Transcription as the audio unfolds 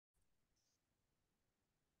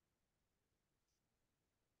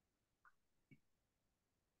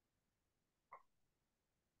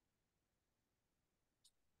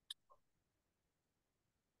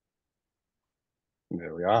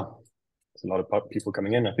There we are. There's a lot of people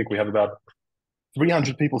coming in. I think we have about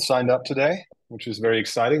 300 people signed up today, which is very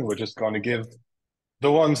exciting. We're just going to give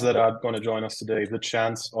the ones that are going to join us today the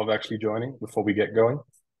chance of actually joining before we get going.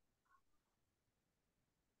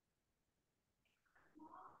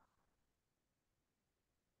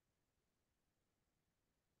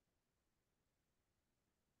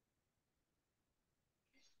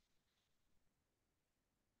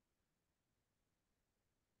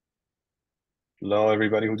 Hello,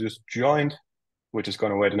 everybody who just joined. We're just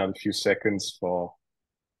going to wait another few seconds for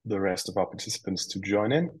the rest of our participants to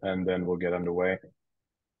join in, and then we'll get underway.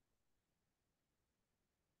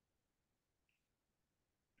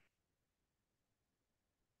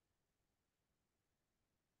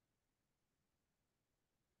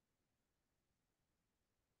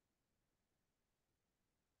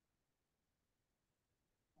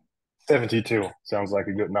 "72 sounds like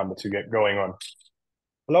a good number to get going on.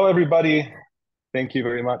 Hello, everybody. Thank you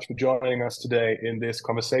very much for joining us today in this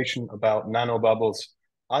conversation about nanobubbles.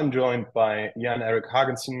 I'm joined by Jan Erik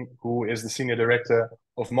Hagensen, who is the Senior Director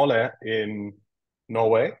of Moleaer in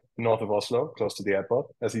Norway, north of Oslo, close to the airport,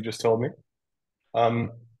 as he just told me.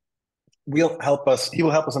 He will help us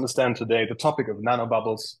understand today the topic of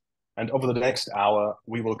nanobubbles, and over the next hour,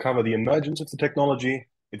 we will cover the emergence of the technology,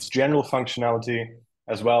 its general functionality,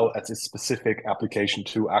 as well as its specific application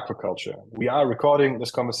to aquaculture. We are recording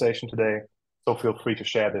this conversation today, so feel free to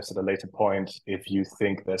share this at a later point if you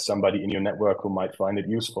think there's somebody in your network who might find it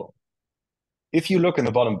useful. If you look in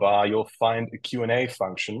the bottom bar, you'll find a Q&A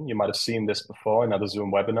function. You might have seen this before in other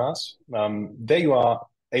Zoom webinars. There you are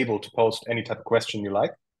able to post any type of question you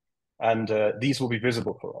like, and these will be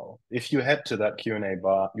visible for all. If you head to that Q&A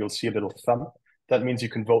bar, you'll see a little thumb. That means you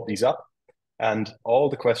can vote these up, and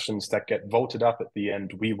all the questions that get voted up at the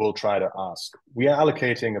end, we will try to ask. We are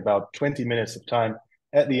allocating about 20 minutes of time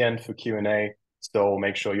at the end for Q&A, so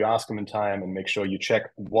make sure you ask them in time and make sure you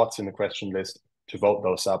check what's in the question list to vote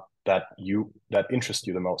those up that interest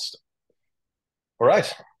you the most. All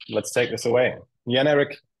right, let's take this away. Jan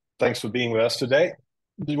Erik, thanks for being with us today.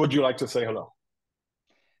 Would you like to say hello?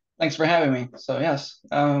 Thanks for having me. So yes,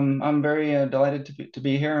 I'm very delighted to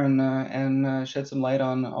be here and shed some light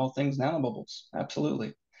on all things nanobubbles.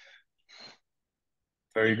 Absolutely.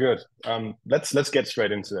 Very good. Let's get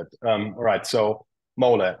straight into it. All right. So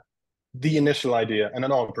Moleaer, the initial idea, and I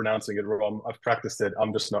know I'm pronouncing it wrong. I've practiced it.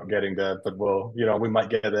 I'm just not getting there, but we might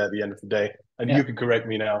get there at the end of the day, and Yeah. you can correct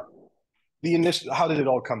me now. How did it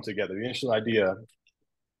all come together? The initial idea.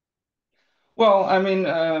 Well, I mean,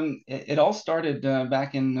 it all started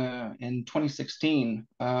back in 2016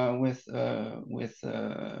 with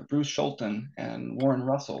Bruce Schulten and Warren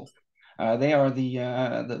Russell. They are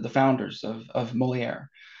the founders of Moleaer,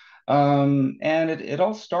 and it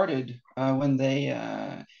all started when they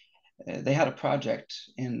had a project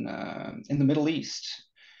in the Middle East,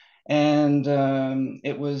 and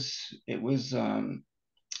it was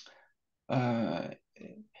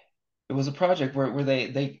a project where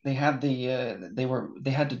they had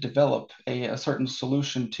they had to develop a certain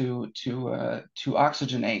solution to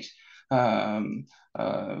oxygenate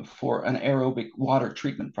for an aerobic water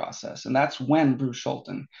treatment process, and that's when Bruce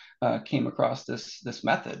Schulten came across this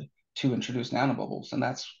method to introduce nanobubbles,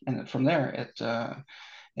 and from there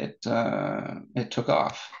it took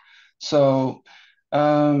off. So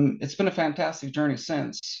it's been a fantastic journey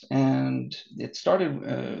since, and they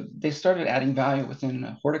started adding value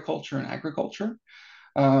within horticulture and agriculture,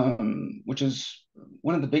 which is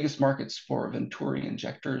one of the biggest markets for Venturi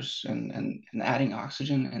injectors and adding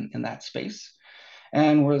oxygen in that space,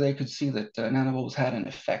 and where they could see that nanobubbles had an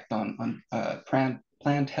effect on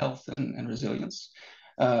plant health and resilience,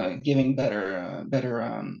 giving better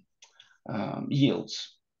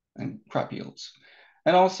yields and crop yields.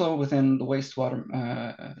 And also within the wastewater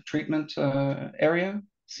treatment area,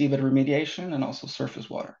 seabed remediation, and also surface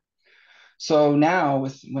water. So now,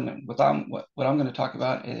 what I'm going to talk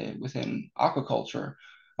about within aquaculture,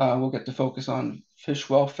 we'll get to focus on fish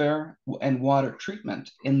welfare and water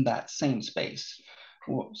treatment in that same space.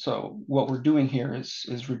 So what we're doing here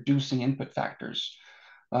is reducing input factors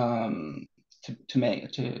to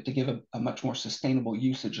give a much more sustainable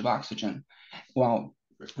usage of oxygen while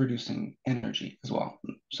reducing energy as well.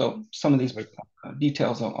 So some of these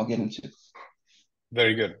details I'll get into.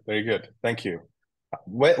 Very good, very good. Thank you.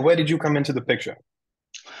 Where did you come into the picture?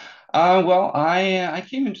 Well, I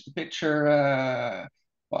came into the picture.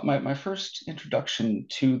 Well, my first introduction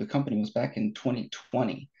to the company was back in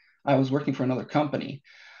 2020. I was working for another company.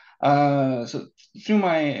 So through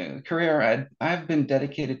my career, I've been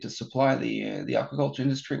dedicated to supply the aquaculture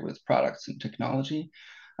industry with products and technology.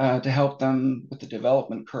 to help them with the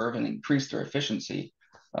development curve and increase their efficiency,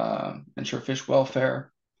 ensure fish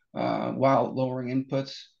welfare while lowering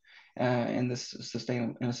inputs in a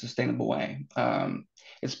sustainable way.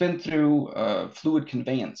 It's been through fluid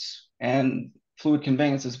conveyance, and fluid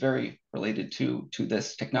conveyance is very related to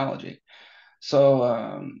this technology.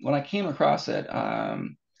 So when I came across it,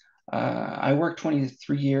 I worked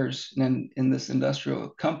 23 years in this industrial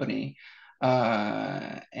company,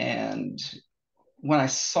 and when I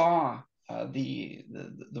saw the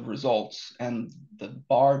results and the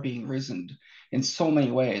bar being risen in so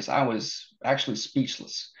many ways, I was actually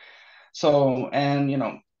speechless. So, and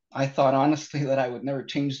I thought honestly that I would never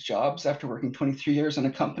change jobs after working 23 years in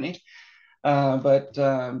a company. But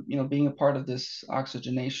being a part of this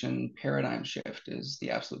oxygenation paradigm shift is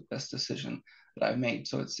the absolute best decision that I've made.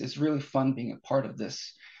 So it's really fun being a part of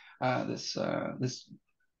this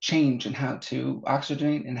change in how to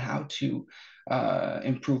oxygenate and how to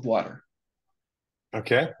improve water.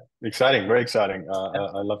 Okay, exciting, very exciting.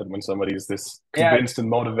 I love it when somebody is this Yeah, convinced and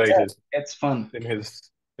motivated it's fun. in his.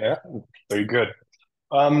 Yeah, very good.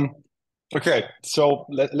 Um, okay, so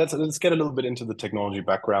let's get a little bit into the technology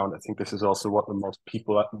background. I think this is also what the most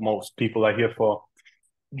people are here for.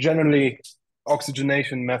 Generally,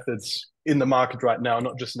 oxygenation methods in the market right now,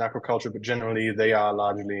 not just in aquaculture, but generally, they are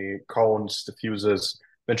largely cones, diffusers,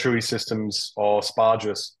 venturi systems, or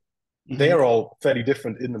sparges. They Mhm. are all fairly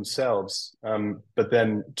different in themselves, but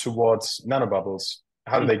then towards nanobubbles,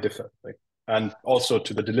 how do they differ? Like, and also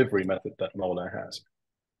to the delivery method that Moleaer has.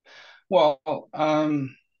 Well,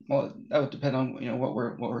 well, that would depend on what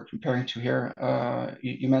we're comparing to here.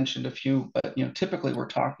 You mentioned a few, but typically we're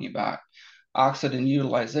talking about oxygen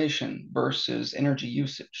utilization versus energy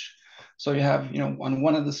usage. So you have on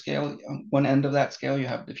one end of that scale, you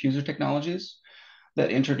have diffuser technologies that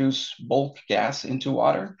introduce bulk gas into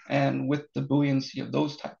water, and with the buoyancy of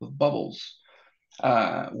those type of bubbles,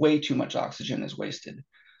 way too much oxygen is wasted.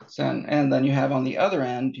 So, and then you have on the other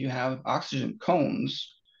end, you have oxygen cones,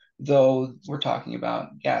 though we're talking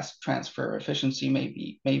about gas transfer efficiency may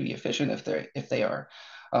be efficient if they are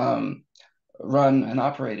um, run and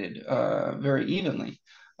operated very evenly.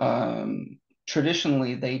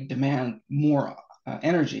 Traditionally, they demand more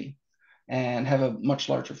energy and have a much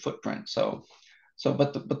larger footprint.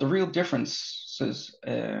 But the real difference is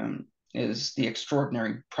the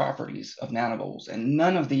extraordinary properties of nanobubbles, and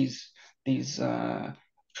none of these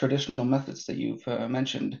traditional methods that you've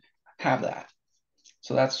mentioned have that.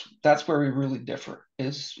 So that's where we really differ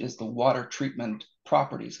is the water treatment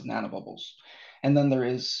properties of nanobubbles, and then there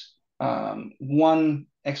is one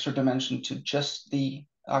extra dimension to just the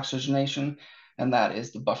oxygenation, and that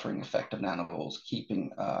is the buffering effect of nanobubbles,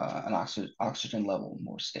 keeping an oxygen level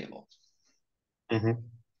more stable.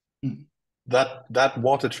 Mm-hmm. Mm. That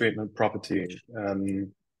water treatment property,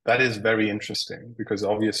 that is very interesting because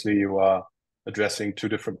obviously you are addressing two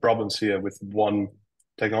different problems here with one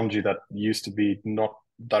technology that used to be not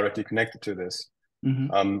directly connected to this.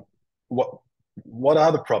 Mhm. Um, what what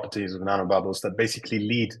are the properties of nanobubbles that basically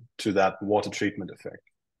lead to that water treatment effect?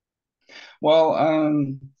 Well,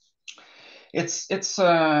 it's it's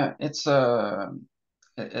uh, it's uh,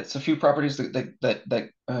 it's a few properties that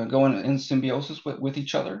go in symbiosis with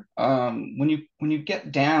each other. When you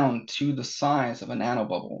get down to the size of a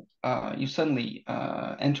nanobubble, you suddenly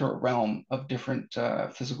enter a realm of different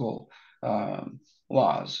physical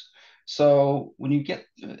laws. So when you get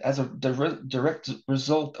as a direct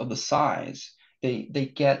result of the size,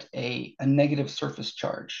 they get a negative surface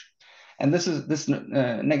charge. And this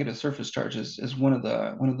negative surface charge is one of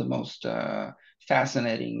the most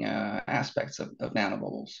fascinating aspects of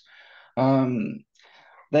nanobubbles. Um,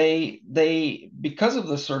 they because of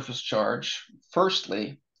the surface charge,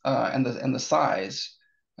 firstly, and the size.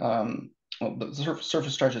 Well, the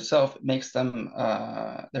surface charge itself makes them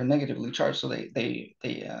they're negatively charged, so they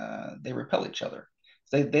repel each other.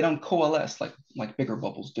 They don't coalesce like bigger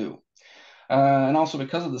bubbles do. And also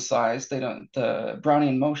because of the size, the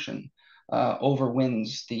Brownian motion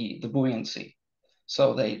overwinds the buoyancy,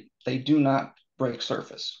 so they do not break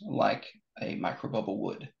surface like a microbubble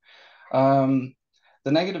would. Um,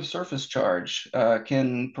 the negative surface charge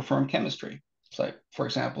can perform chemistry. So, for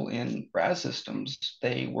example, in RAS systems,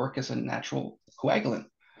 they work as a natural coagulant,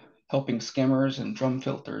 helping skimmers and drum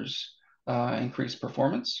filters increase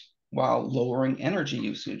performance while lowering energy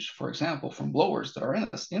usage, for example, from blowers that are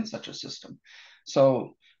in such a system.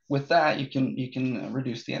 So with that, you can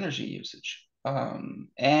reduce the energy usage,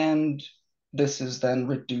 and this is then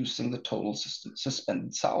reducing the total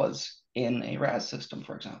suspended solids in a RAS system,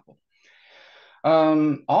 for example.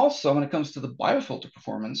 Also, when it comes to the biofilter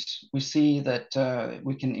performance, we see that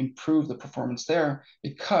we can improve the performance there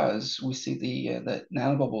because we see that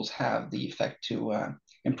nanobubbles have the effect to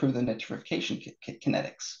improve the nitrification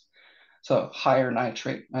kinetics. So higher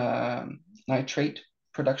nitrate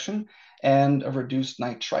production and a reduced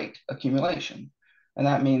nitrite accumulation. And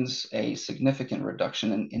that means a significant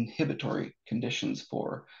reduction in inhibitory conditions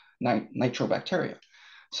for nitrobacteria.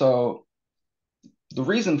 So the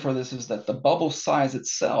reason for this is that the bubble size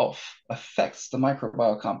itself affects the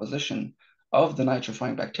microbial composition of the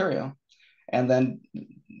nitrifying bacteria, and then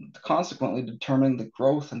consequently determine the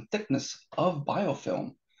growth and thickness of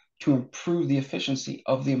biofilm to improve the efficiency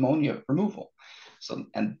of the ammonia removal. So,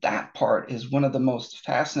 and that part is one of the most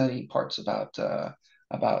fascinating parts about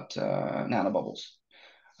nanobubbles.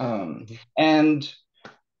 Mhm. And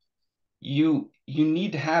you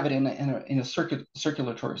need to have it in a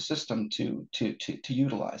circulatory system to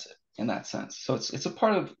utilize it in that sense. So it's a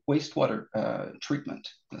part of wastewater treatment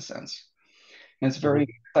in a sense, and it's very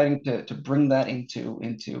Mhm. exciting to bring that into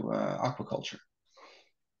aquaculture.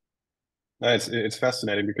 No, it's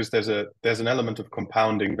fascinating because there's an element of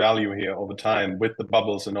compounding value here over time with the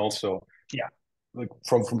bubbles, and also, Yeah. like,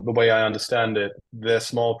 from the way I understand it, their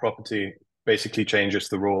small property basically changes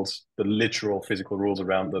the rules, the literal physical rules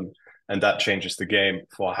around them, and that changes the game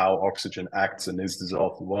for how oxygen acts and is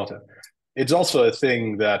dissolved in water. It's also a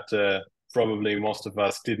thing that probably most of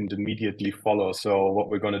us didn't immediately follow. So what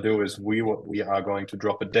we're going to do is we are going to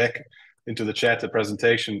drop a deck into the chat, a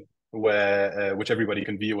presentation where which everybody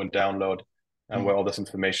can view and download, and Mm. where all this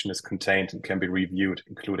information is contained and can be reviewed,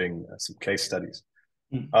 including some case studies.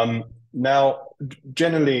 Mm. Now,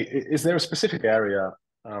 generally, is there a specific area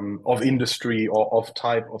of industry or of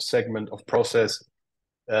type of segment of process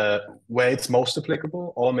uh, where it's most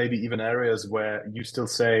applicable, or maybe even areas where you still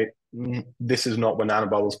say, this is not where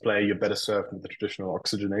nanobubbles play, you're better served with the traditional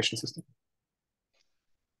oxygenation system?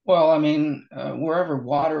 Well, I mean, wherever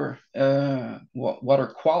water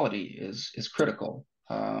quality is critical,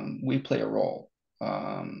 we play a role.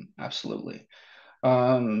 Absolutely.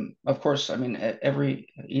 Of course, I mean,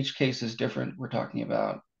 each case is different. We're talking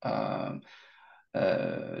about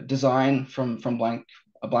design from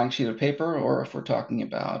a blank sheet of paper, or if we're talking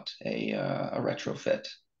about a retrofit.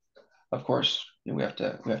 Of course, we have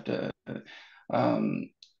to um,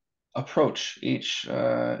 approach each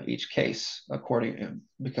case according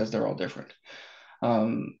because they're all different.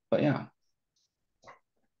 But yeah,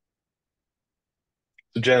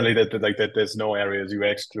 So generally, that there's no areas you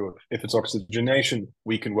exclude. If it's oxygenation,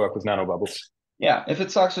 we can work with nanobubbles. yeah. If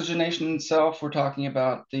it's oxygenation itself, we're talking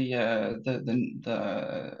about the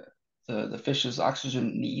fish's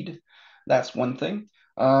oxygen need. That's one thing.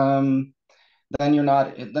 Um, then you're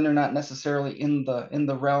not necessarily in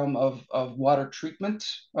the realm of water treatment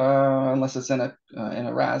unless it's in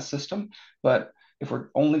a RAS system. But if we're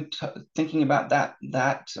only thinking about that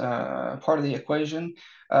part of the equation,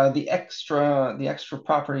 the extra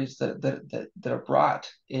properties that are brought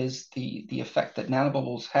is the effect that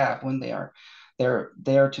nanobubbles have when they're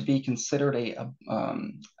to be considered we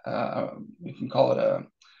can call it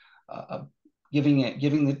a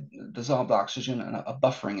giving the dissolved oxygen a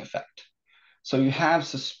buffering effect. So you have a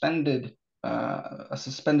suspended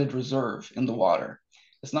reserve in the water.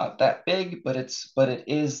 It's not that big, but it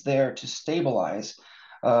is there to stabilize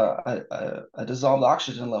a dissolved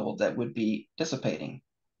oxygen level that would be dissipating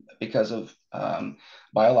because of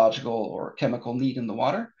biological or chemical need in the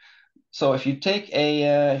water. So if you take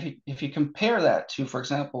if you compare that to, for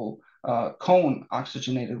example, cone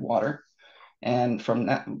oxygenated water, and from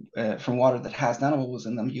water that has nanobubbles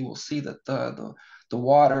in them, you will see that the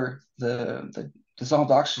water, the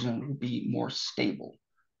dissolved oxygen will be more stable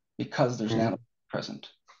because there's Mhm. nanobubbles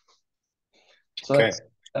present. So Okay,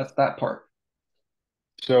 that's that part.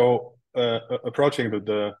 so approaching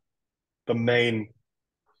the main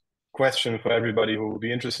question for everybody who would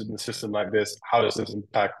be interested in a system like this: how does this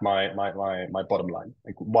impact my bottom line?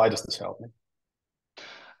 Like, why does this help me?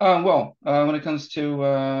 When it comes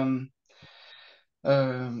to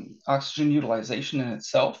oxygen utilization in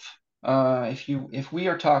itself, if we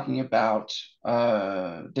are talking about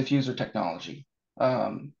diffuser technology,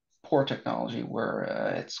 poor technology where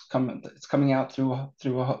it's coming out through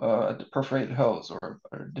a perforated hose or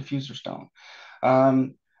diffuser stone.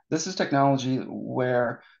 Um, this is technology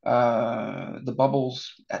where the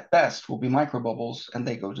bubbles at best will be microbubbles and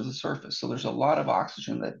they go to the surface. So there's a lot of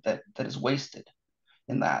oxygen that is wasted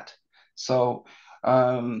in that. So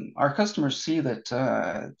our customers see that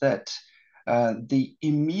the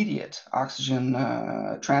immediate oxygen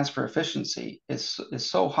transfer efficiency is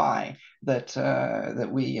so high that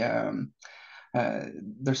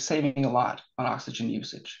they're saving a lot on oxygen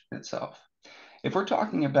usage itself. If we're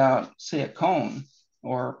talking about, say, a cone,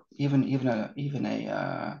 or even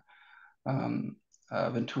a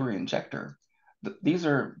Venturi injector, these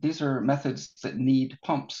are methods that need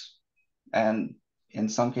pumps, and in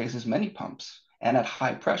some cases many pumps, and at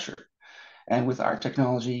high pressure. And with our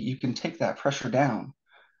technology, you can take that pressure down,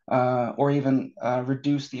 or even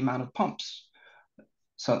reduce the amount of pumps.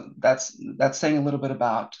 So that's saying a little bit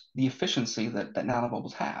about the efficiency that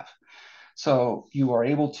nanobubbles have. So you are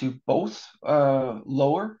able to both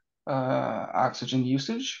lower oxygen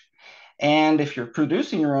usage, and if you're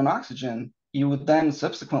producing your own oxygen, you would then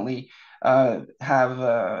subsequently have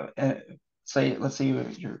let's say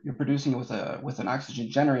you're producing it with an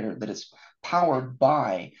oxygen generator that is powered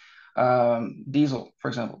by diesel, for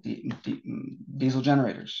example, diesel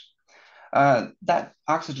generators. That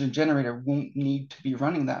oxygen generator won't need to be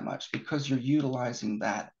running that much because you're utilizing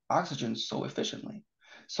that oxygen so efficiently.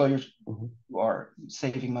 So you are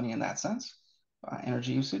saving money in that sense,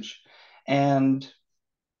 energy usage. And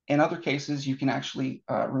in other cases, you can actually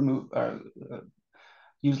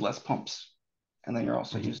use less pumps, and then you're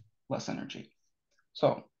also using less energy.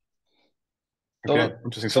 So Okay,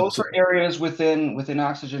 interesting. those are areas within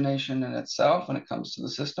oxygenation in itself when it comes to the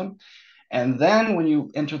system. And then when you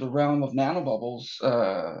enter the realm of nanobubbles,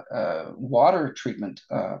 water treatment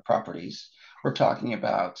properties, we're talking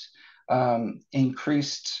about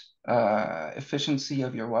increased efficiency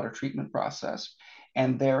of your water treatment process,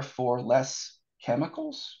 and therefore less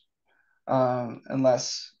chemicals, and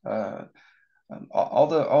less all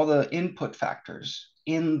the input factors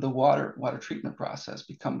in the water treatment process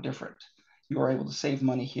become different. You are able to save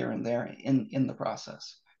money here and there in the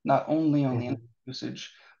process, not only on the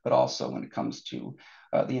usage, but also when it comes to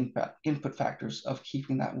the input factors of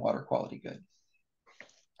keeping that water quality good.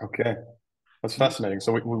 Okay, that's fascinating.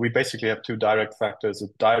 So we basically have two direct factors: a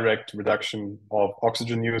direct reduction of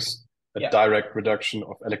oxygen use, a direct reduction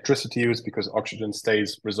of electricity use because oxygen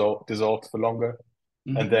stays dissolved for longer.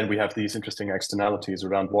 And then we have these interesting externalities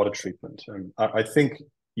around water treatment. I think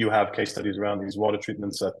you have case studies around these water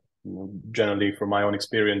treatments that, generally, from my own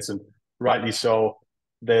experience, and rightly so,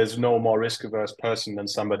 there's no more risk-averse person than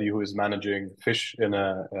somebody who is managing fish in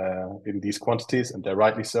these quantities, and they're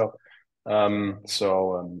rightly so. We're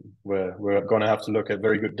going to have to look at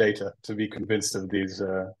very good data to be convinced of these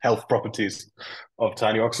health properties of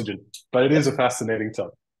tiny oxygen. But it is a fascinating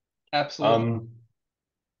topic. Absolutely.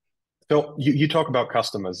 So you talk about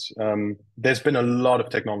customers. There's been a lot of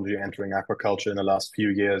technology entering aquaculture in the last few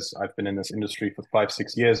years. I've been in this industry for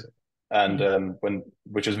 5-6 years, and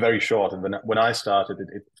which is very short. And when I started,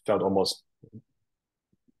 it felt almost,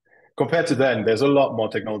 compared to then, there's a lot more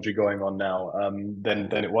technology going on now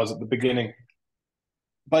than it was at the beginning.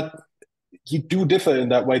 But you do differ in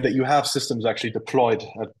that way that you have systems actually deployed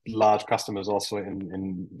at large customers also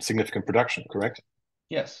in significant production, correct?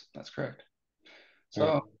 Yes, that's correct.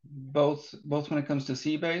 So both when it comes to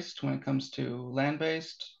sea-based, when it comes to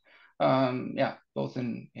land-based, both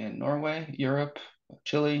in Norway, Europe,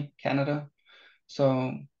 Chile, Canada.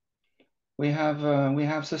 So we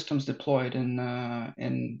have systems deployed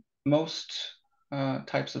in most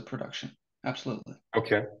types of production. Absolutely.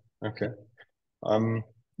 Okay. I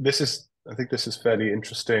think this is fairly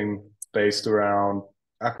interesting, based around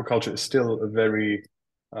aquaculture is still a very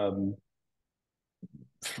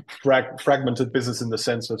fragmented business, in the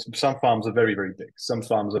sense of some farms are very, very big, some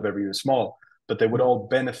farms are very, very small, but they would all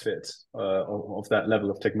benefit of that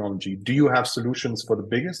level of technology. Do you have solutions for the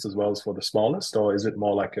biggest as well as for the smallest, or is it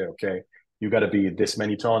more like, okay, you got to be this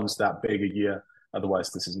many tons, that big a year,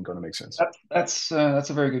 otherwise this isn't going to make sense? That's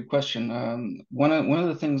a very good question. One of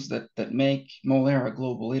the things that make Moleaer a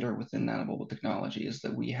global leader within nanobubble technology is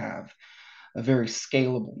that we have a very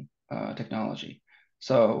scalable technology.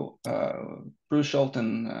 So Bruce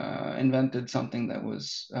Schulten invented something that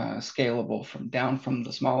was scalable down from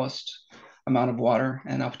the smallest amount of water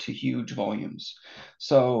and up to huge volumes.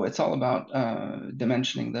 So it's all about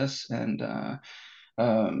dimensioning this, and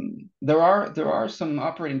there are some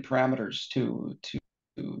operating parameters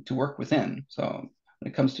to work within. So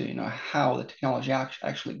when it comes to how the technology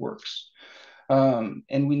actually works.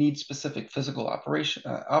 And we need specific physical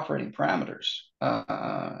operating parameters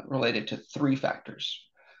related to 3 factors.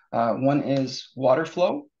 One is water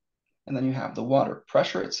flow, and then you have the water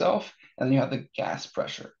pressure itself, and then you have the gas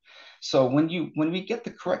pressure. So when we get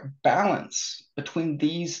the correct balance between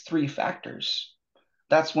these 3 factors,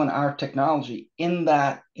 that's when our technology in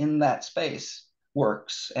that space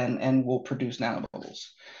works and will produce nanobubbles.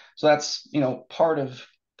 So that's part of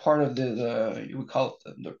the we call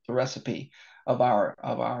it the recipe of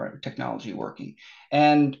our technology working.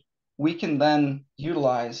 And we can then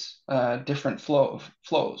utilize different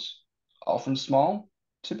flows, all from small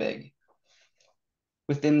to big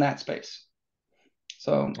within that space.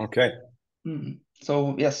 So Okay.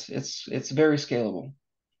 So yes, it's very scalable.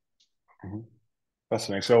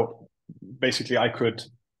 Fascinating. So basically, I could,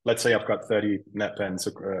 let's say I've got 30 net pens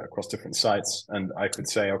across different sites, and I could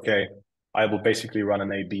say, okay, I will basically run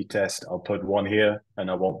an A/B test. I'll put one here, and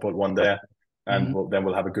I won't put one there, and then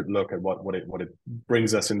we'll have a good look at what it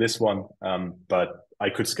brings us in this one. But I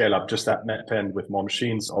could scale up just that net pen with more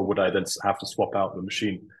machines, or would I then have to swap out the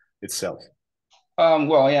machine itself?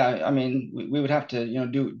 Well, yeah, I mean, we would have to,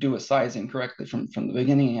 do a sizing correctly from the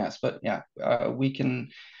beginning, yes. But yeah, we can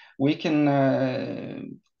we can add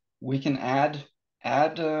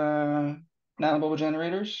nanobubble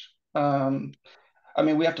generators. I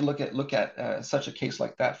mean, we have to look at such a case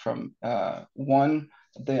like that from one,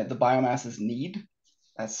 the biomass's need.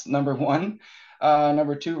 That's number one.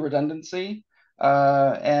 Number two, redundancy,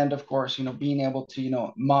 and of course, being able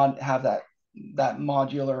to have that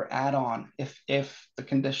modular add-on if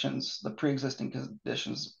the pre-existing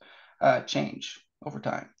conditions change over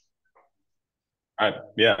time.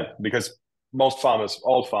 Yeah, because all farmers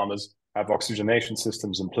have oxygenation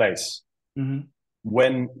systems in place.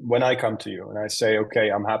 When I come to you and I say,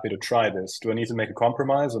 okay, I'm happy to try this, do I need to make a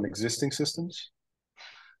compromise on existing systems?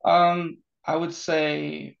 I would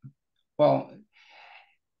say, well,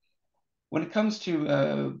 when it comes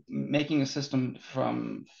to making a system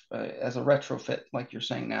from as a retrofit, like you're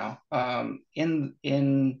saying now, in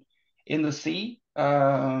the sea,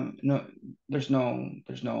 no, there's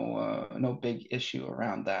no big issue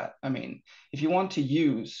around that. I mean, if you want to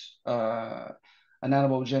use a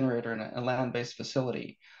nanobubble generator in a land-based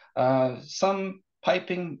facility, some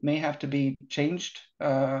piping may have to be changed,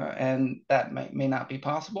 and that may not be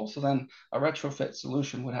possible. So then a retrofit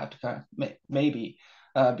solution would have to kind of maybe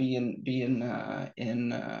be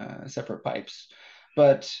in separate pipes.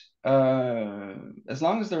 But as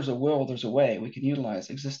long as there's a will, there's a way. We can utilize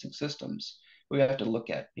existing systems. We have to look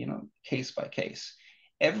at case by case.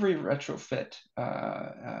 Every retrofit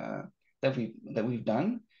that we've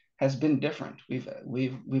done has been different.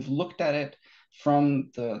 We've looked at it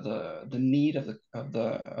from the need of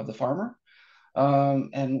the farmer,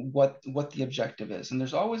 and what the objective is. And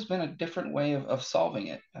there's always been a different way of solving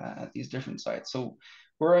it at these different sites. So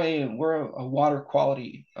we're a water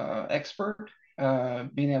quality expert.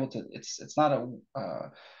 Being able to, it's not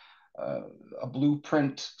a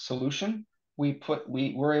blueprint solution.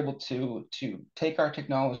 We're able to take our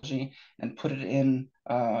technology and put it in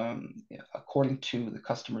according to the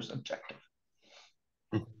customer's objective.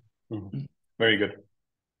 Very good.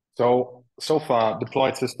 So far,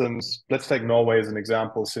 deployed systems, let's take Norway as an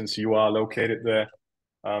example, since you are located there.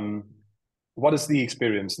 What is the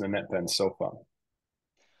experience in the net pens so far?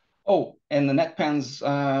 Oh, and the net pens,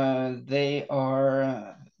 they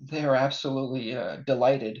are absolutely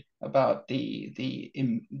delighted about the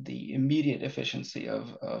immediate efficiency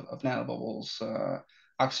of nanobubbles,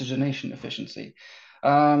 oxygenation efficiency.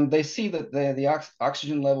 They see that the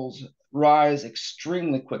oxygen levels rise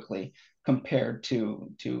extremely quickly compared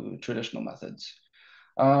to traditional methods.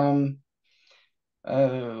 For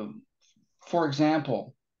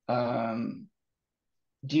example,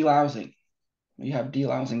 delousing. You have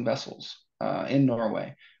delousing vessels in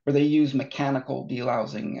Norway where they use mechanical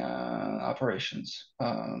delousing operations,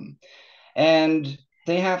 and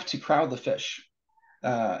they have to crowd the fish.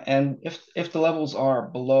 And if the levels are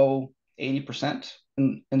below 80%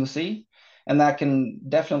 in the sea, and that can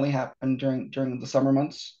definitely happen during the summer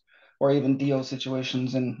months, or even DO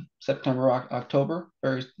situations in September, October,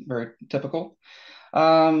 very very typical.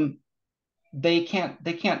 They can't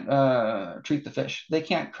treat the fish. They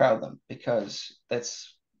can't crowd them because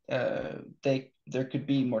there could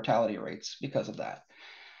be mortality rates because of that.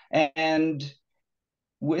 And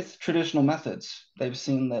with traditional methods, they've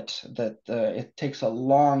seen that it takes a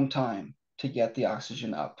long time to get the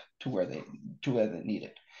oxygen up to where they need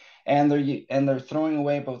it, and they're throwing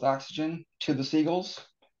away both oxygen to the seagulls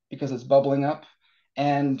because it's bubbling up,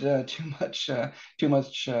 and too much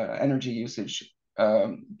energy usage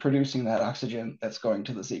producing that oxygen that's going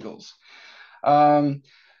to the seagulls.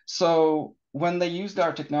 So when they used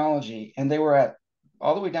our technology and they were at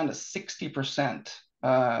all the way down to 60%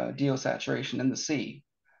 DO saturation in the sea,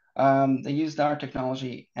 they used our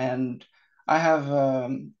technology, and I have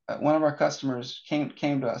one of our customers came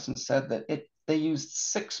to us and said that they used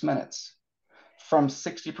 6 minutes from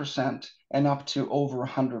 60% and up to over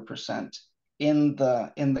 100% in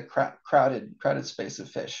the crowded space of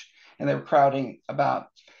fish, and they were crowding about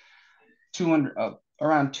 200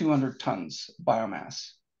 around 200 tons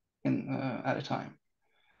biomass at a time.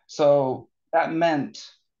 So that meant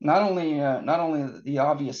not only the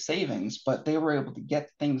obvious savings, but they were able to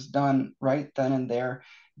get things done right then and there,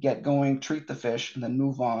 get going, treat the fish, and then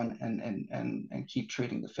move on and keep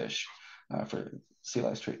treating the fish for sea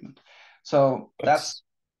lice treatment. So That's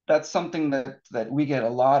that's something that we get a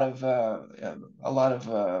lot of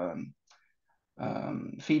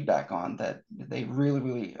feedback on, that they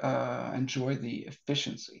really enjoy the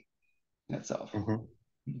efficiency in itself. mhm.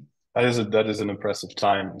 That is an impressive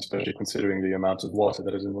time, especially considering the amount of water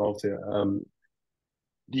that is involved here.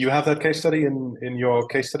 Do you have that case study in your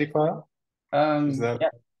case study file? Is that Yeah,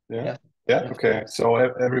 yeah? yeah, Yeah. yeah. Okay. So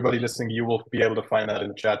everybody listening, you will be able to find that in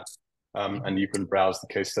the chat, and you can browse the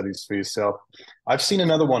case studies for yourself. I've seen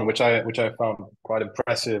another one which I found quite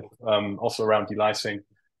impressive, also around delicing.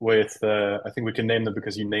 With I think we can name them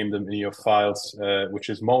because you named them in your files, which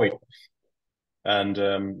is Moleaer. And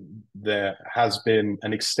there has been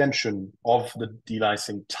an extension of the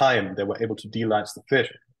delicing time. They were able to delice the fish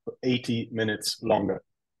for 80 minutes longer.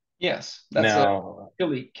 Yes, that's a Now,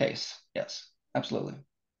 Chile case. Yes, absolutely.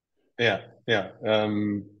 yeah, yeah.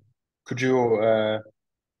 Could you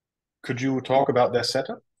could you talk about their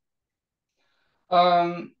setup?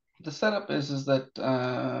 The setup is that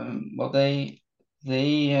well, they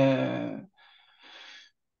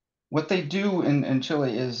what they do in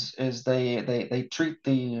Chile is they treat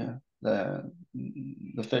the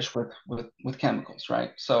the fish with chemicals,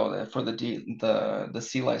 right? So for the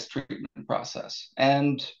sea lice treatment process,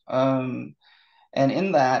 and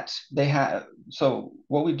in that they have, so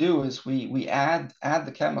what we do is we add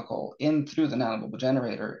the chemical in through the nanobubble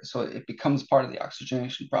generator, so it becomes part of the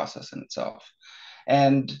oxygenation process in itself.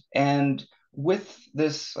 And with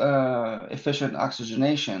this efficient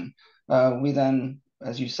oxygenation, we then,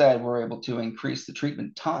 as you said, we're able to increase the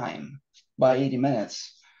treatment time by 80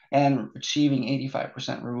 minutes and achieving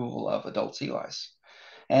 85% removal of adult sea lice.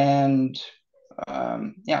 And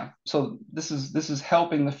yeah, so this is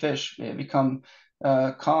helping the fish become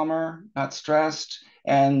calmer, not stressed,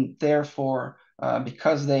 and therefore,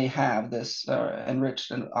 because they have this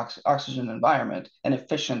enriched and oxygen environment, an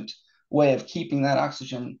efficient way of keeping that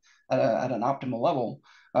oxygen at an optimal level,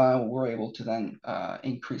 we're able to then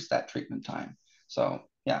increase that treatment time. So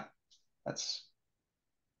yeah, that's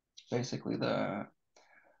basically the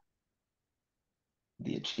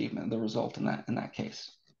achievement, the result in that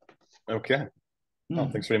case. Okay. Oh,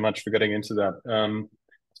 Hmm. thanks very much for getting into that.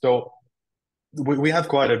 So we have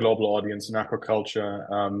quite a global audience in aquaculture.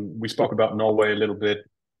 We spoke about Norway a little bit.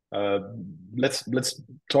 Uh, let's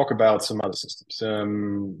talk about some other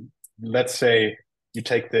systems. Let's say you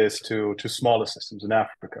take this to smaller systems in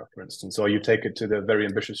Africa, for instance, or you take it to the very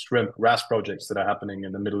ambitious shrimp RAS projects that are happening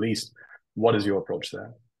in the Middle East. What is your approach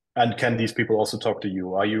there? And can these people also talk to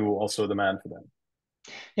you? Are you also the man for them?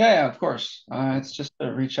 Yeah, of course. It's just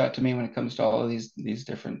reach out to me when it comes to all of these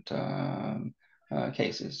different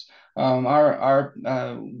cases. Our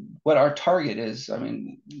what our target is, I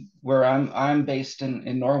mean, where I'm based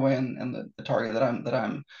in Norway, and the target that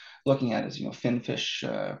I'm looking at is, finfish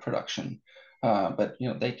production. But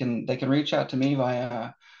they can reach out to me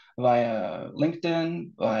via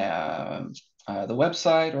LinkedIn, via the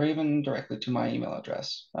website, or even directly to my email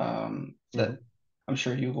address. That Mhm. I'm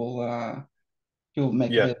sure you will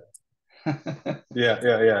make Yeah,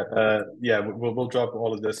 available. yeah. We'll drop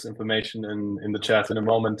all of this information in the chat in a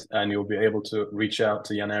moment, and you'll be able to reach out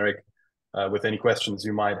to Jan Erik with any questions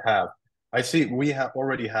you might have. I see we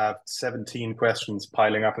already have 17 questions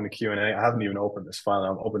piling up in the Q&A. I haven't even opened this file.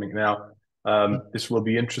 I'm opening it now. This will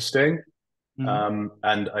be interesting, Mhm.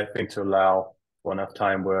 and I think to allow for enough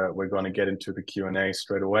time, we're going to get into the Q&A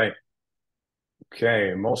straight away.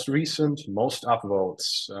 Okay, most recent, most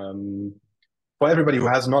upvotes. For everybody who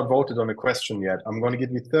has not voted on a question yet, I'm going to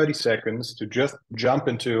give you 30 seconds to just jump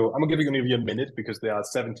into, I'm going to give you a minute because there are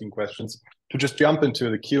 17 questions, to just jump into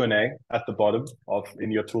the Q&A at the bottom in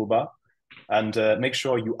your toolbar, and make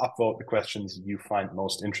sure you upvote the questions you find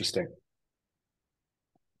most interesting.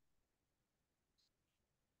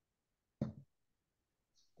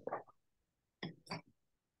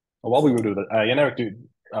 While we will do that, Jan Erik,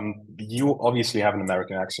 you obviously have an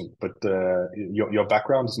American accent, but your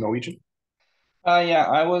background is Norwegian? Yeah,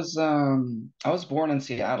 I was born in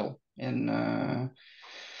Seattle. In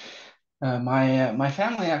My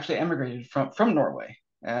family actually emigrated from Norway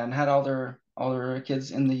and had all their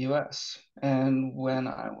kids in the U.S. And when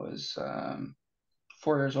I was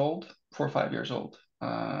 4 years old, 4 or 5 years old,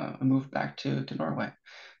 I moved back to Norway.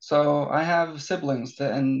 So I have siblings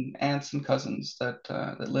and aunts and cousins that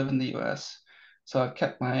live in the U.S. So I've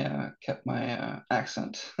kept my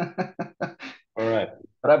accent. All right.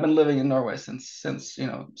 But I've been living in Norway since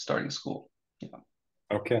starting school. Yeah.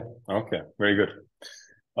 Okay, okay, very good.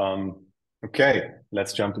 Um, okay,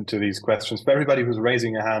 let's jump into these questions. For everybody who's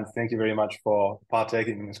raising a hand, thank you very much for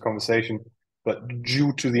partaking in this conversation. But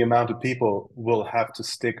due to the amount of people, we'll have to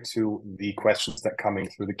stick to the questions that are coming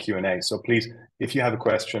through the Q&A. So please, if you have a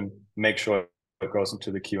question, make sure it goes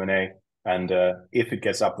into the Q&A. And if it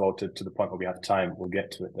gets upvoted to the point where we have time, we'll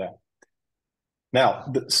get to it there.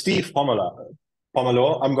 Now, Steve Pomelo,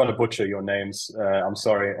 I'm going to butcher your names. I'm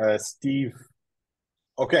sorry. Steve.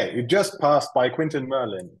 Okay, it just passed by Quinton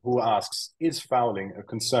Merlin, who asks, is fouling a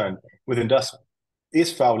concern with industrial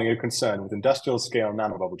scale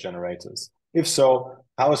nanobubble generators? If so,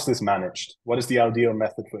 how is this managed? What is the ideal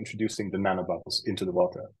method for introducing the nanobubbles into the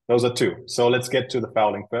water? Those are two. So let's get to the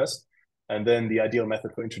fouling first, and then the ideal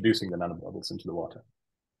method for introducing the nanobubbles into the water.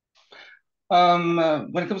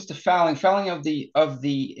 When it comes to fouling of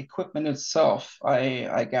the equipment itself,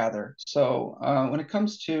 I gather. So when it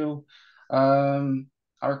comes to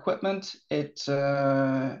our equipment, it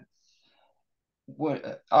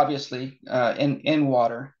obviously in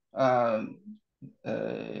water,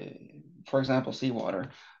 for example,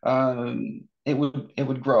 seawater, it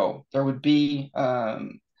would grow. There would be what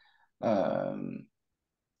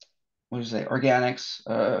do you say, organics,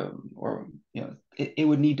 or it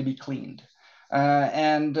would need to be cleaned.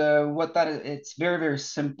 And what that is, it's very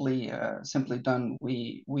simply done.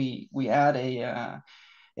 We add a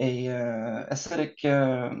acidic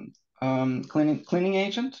cleaning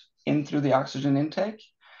agent in through the oxygen intake,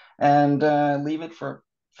 and leave it for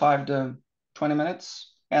 5 to 20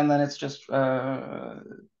 minutes, and then it's just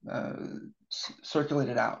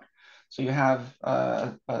circulated out. So you have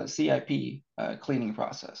a CIP cleaning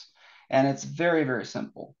process, and it's very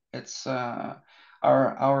simple. It's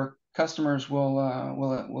our customers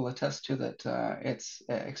will attest to that. It's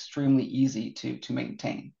extremely easy to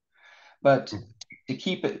maintain, but to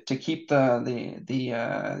keep the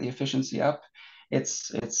efficiency up,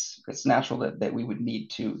 it's natural that we would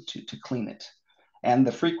need to clean it, and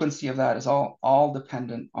the frequency of that is all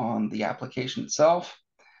dependent on the application itself.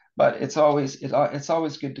 But it's always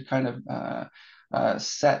good to kind of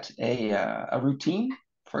set a routine.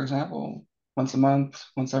 For example, once a month,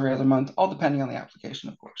 once every other month, all depending on the application,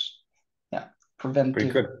 of course. Yeah, Very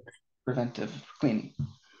good. preventive cleaning.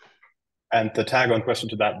 And the tag-on question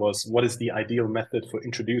to that was, what is the ideal method for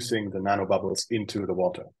introducing the nanobubbles into the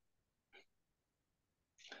water?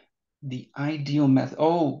 The ideal method,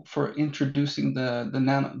 for introducing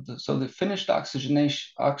the finished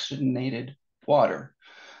oxygenated water.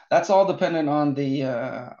 That's all dependent on the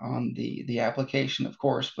application, of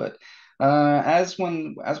course. But as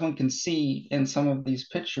one can see in some of these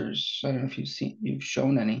pictures, I don't know if you've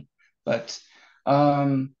shown any, but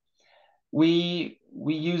we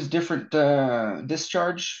use different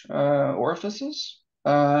discharge orifices,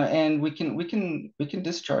 and we can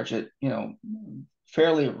discharge it,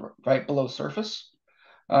 fairly right below surface,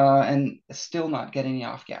 and still not get any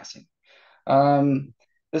off gassing.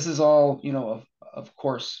 This is all, of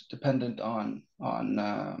course, dependent on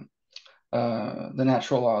the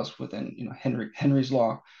natural laws within, Henry's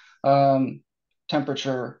law,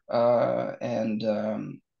 temperature, and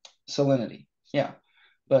salinity. Yeah,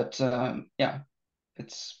 but yeah,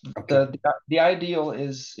 it's okay. the ideal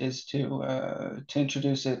is to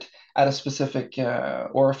introduce it at a specific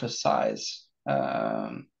orifice size,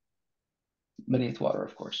 beneath water,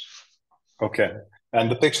 of course. Okay. And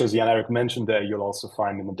the pictures Jan Erik mentioned there, you'll also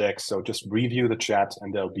find in the deck. So just review the chat,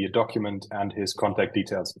 and there'll be a document and his contact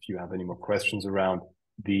details if you have any more questions around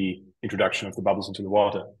the introduction of the bubbles into the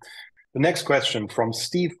water. The next question from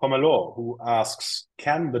Steve Pomelo, who asks,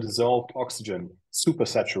 can the dissolved oxygen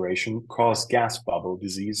supersaturation cause gas bubble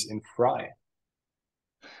disease in fry?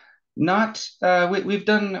 Not we've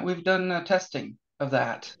done testing of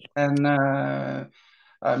that, and I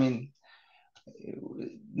mean,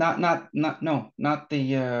 not no, not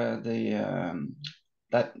that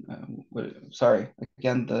sorry,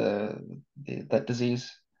 again, that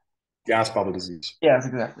disease. Gas bubble disease. Yes,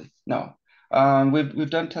 exactly. No. We've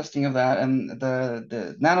done testing of that, and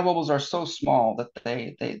the nanobubbles are so small that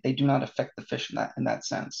they do not affect the fish in that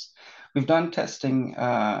sense. We've done testing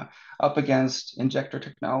up against injector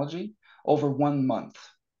technology over 1 month,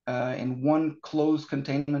 in one closed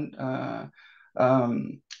containment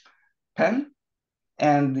pen,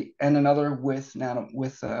 and another with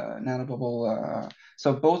nanobubble.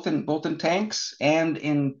 So both in tanks and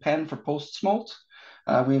in pen for post smolt,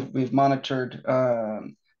 we've monitored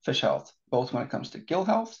fish health, both when it comes to gill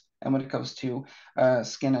health and when it comes to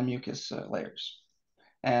skin and mucus layers.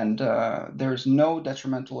 And there's no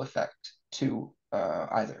detrimental effect to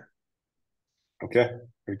either. Okay,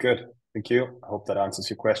 very good. Thank you. I hope that answers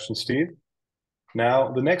your question, Steve.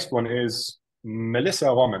 Now, the next one is Melissa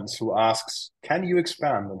Romans, who asks, can you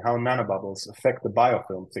expand on how nanobubbles affect the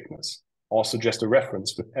biofilm thickness, or suggest a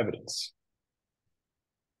reference with evidence?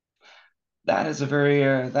 That is a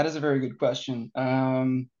very good question.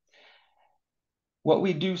 What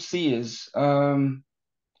we do see is when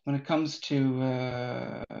it comes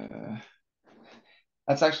to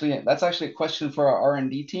that's actually a question for our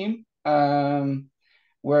R&D team,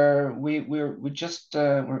 where we're just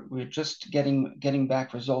getting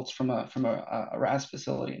back results from a RAS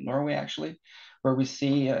facility in Norway, actually, where we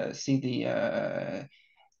see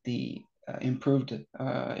the improved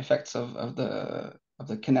effects of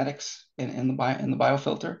the kinetics in the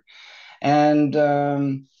biofilter. And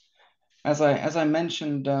as I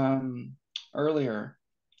mentioned earlier,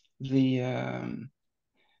 the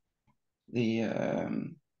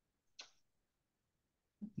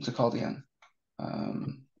what's it called again?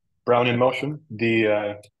 Brownian motion, the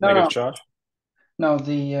No, negative no, charge. no.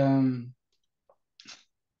 The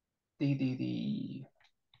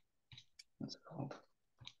what's it called?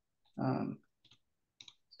 Um,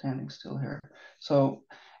 Standing still here. So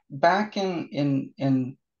back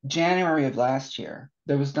in January of last year,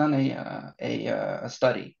 there was done a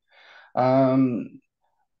study um,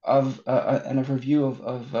 and a review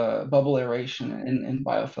of bubble aeration in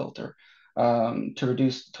biofilter to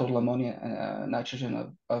reduce total ammonia and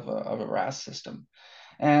nitrogen of a RAS system.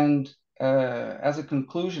 And as a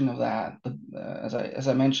conclusion of that, as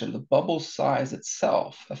I mentioned, the bubble size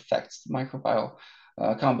itself affects the microbial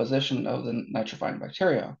composition of the nitrifying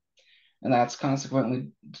bacteria, and that's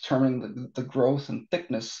consequently determining the growth and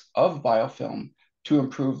thickness of biofilm to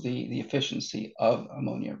improve the efficiency of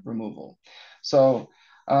ammonia removal. So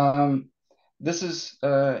um, this is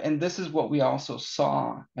what we also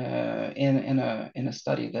saw in a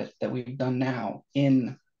study that we've done now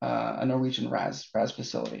in a Norwegian RAS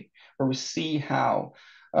facility, where we see how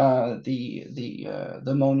the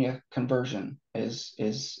ammonia conversion is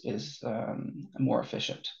more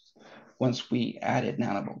efficient once we added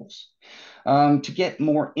nanobubbles. To get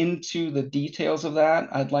more into the details of that,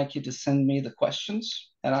 I'd like you to send me the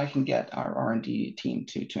questions, and I can get our R&D team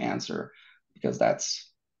to answer, because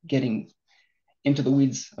that's getting into the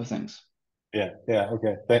weeds of things. Yeah,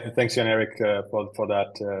 okay. Thanks, Jan Erik, for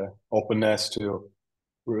that openness to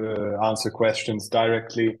answer questions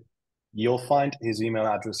directly. You'll find his email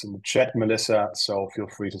address in the chat, Melissa, so feel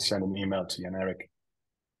free to send an email to Jan Erik.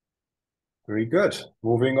 Very good.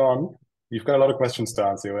 Moving on. You've got a lot of questions to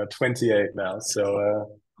answer. We're at 28 now, so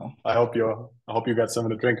I hope you got something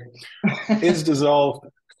to drink. Is dissolved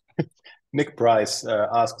Nick Price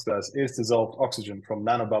asks us, is dissolved oxygen from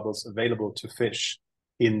nanobubbles available to fish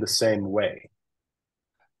in the same way?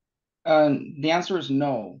 The answer is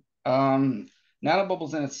no.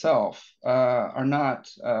 Nanobubbles in itself are not,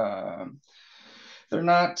 they're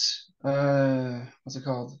not, what's it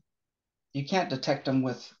called? You can't detect them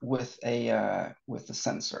with a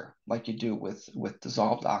sensor like you do with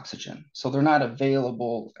dissolved oxygen. So they're not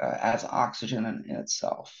available as oxygen in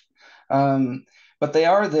itself. But they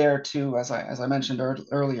are there to, as I mentioned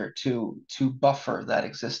earlier, to buffer that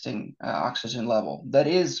existing oxygen level that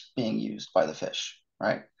is being used by the fish,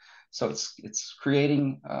 right? So it's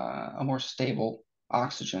creating a more stable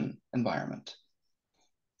oxygen environment.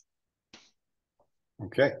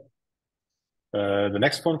 Okay. The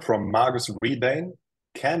next one from Margus Rebane.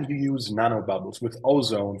 Can you use nanobubbles with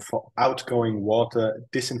ozone for outgoing water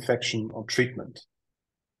disinfection or treatment?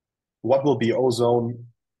 What will be ozone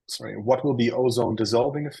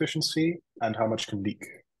dissolving efficiency, and how much can leak?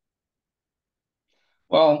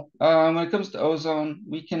 Well, when it comes to ozone,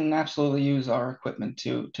 we can absolutely use our equipment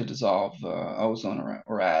to dissolve ozone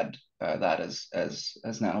or add that as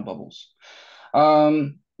nanobubbles.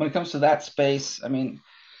 When it comes to that space, I mean,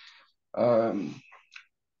 um,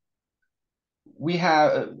 we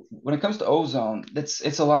have when it comes to ozone,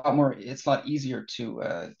 it's a lot easier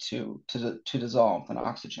to dissolve than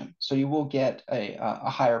oxygen. So you will get a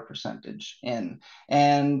higher percentage in,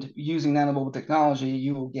 and using nanobubble technology,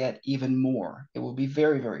 you will get even more. It will be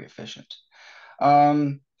very, very efficient.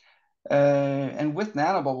 Um, and with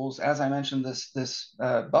nanobubbles, as I mentioned, this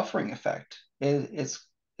buffering effect is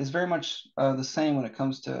very much the same when it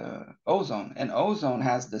comes to ozone. And ozone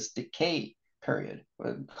has this decay period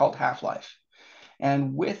called half-life.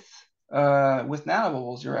 And with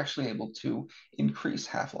nanobubbles, you're actually able to increase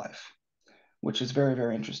half-life, which is very,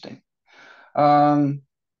 very interesting.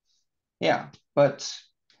 Yeah, but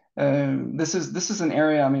this is an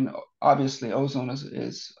area. I mean, obviously, ozone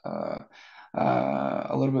is a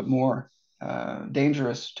little bit more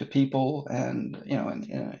dangerous to people, and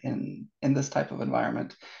in this type of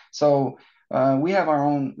environment. So We have our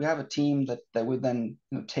own. We have a team that would then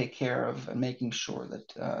take care of making sure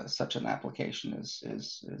that such an application is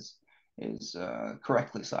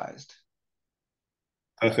correctly sized.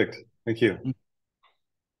 Perfect. Thank you.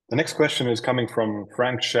 The next question is coming from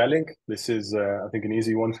Frank Scherling. This is, I think, an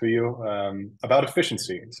easy one for you, about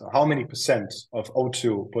efficiency. So how many percent of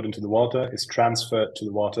O2 put into the water is transferred to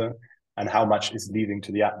the water, and how much is leaving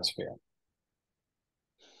to the atmosphere?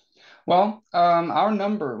 Well, our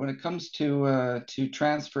number when it comes to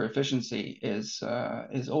transfer efficiency is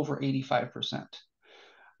over 85%.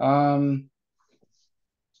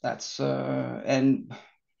 That's and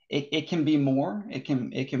it can be more, it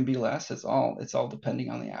can be less. It's all depending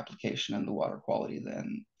on the application and the water quality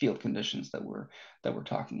and field conditions that we're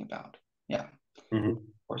talking about. Yeah. Mm-hmm.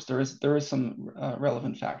 Of course, there is some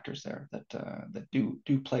relevant factors there that do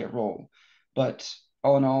play a role, but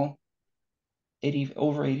all in all,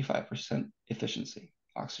 over 85% efficiency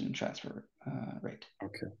oxygen transfer rate.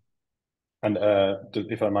 Okay. And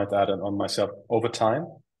if I might add on myself, over time,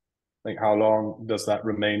 like how long does that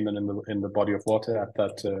remain then in the body of water at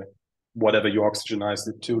that whatever you oxygenized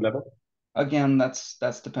it to level? Again, that's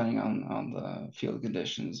depending on the field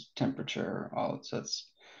conditions, temperature, all it says.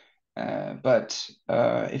 But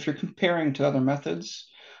if you're comparing to other methods,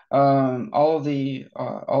 all of the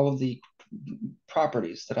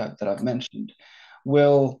properties that I've mentioned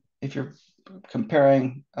will, if you're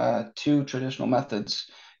comparing two traditional methods,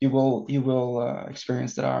 you will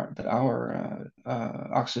experience that our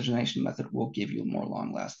oxygenation method will give you a more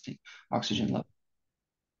long-lasting oxygen level.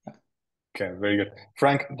 Okay, very good.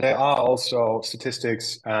 Frank, there are also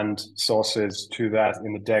statistics and sources to that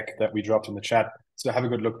in the deck that we dropped in the chat. So have a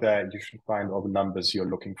good look there. You should find all the numbers you're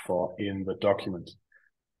looking for in the document.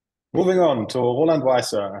 Moving on to Roland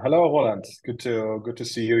Weiser. Hello, Roland. Good to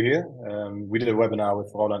see you here. We did a webinar with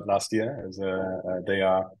Roland last year. As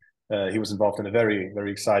he was involved in a very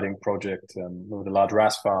exciting project with a large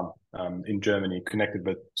RAS farm in Germany connected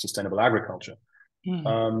with sustainable agriculture.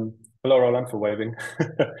 Hello, Roland, for waving.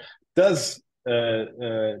 Does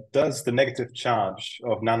the negative charge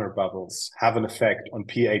of nanobubbles have an effect on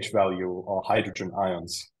pH value or hydrogen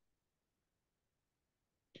ions?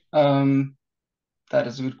 That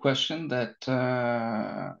is a good question.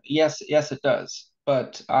 Yes, it does.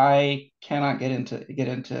 But I cannot get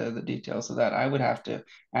into the details of that. I would have to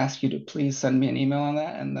ask you to please send me an email on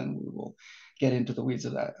that, and then we will get into the weeds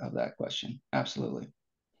of that question. Absolutely.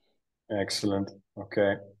 Excellent.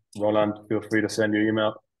 Okay, Roland, feel free to send your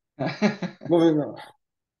email. Moving on.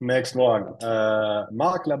 Next one.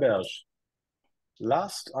 Marc Laberge.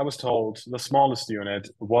 Last I was told, the smallest unit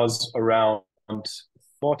was around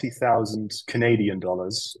 40,000 Canadian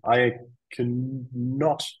dollars. I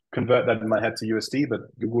cannot convert that in my head to USD, but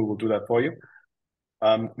Google will do that for you.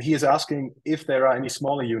 He is asking if there are any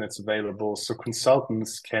smaller units available so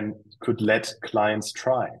consultants could let clients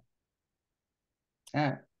try.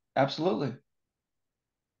 Yeah, absolutely.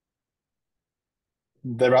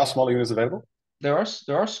 There are smaller units available? There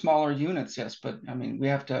are smaller units, yes, but I mean we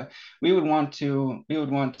would want to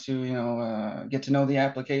get to know the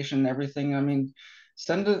application and everything. I mean,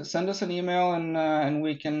 send us an email and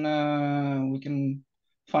we can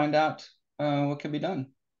find out what can be done.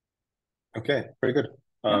 Okay, very good.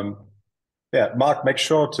 Yeah, Mark, make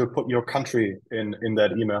sure to put your country in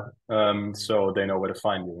that email so they know where to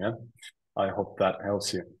find you. Yeah, I hope that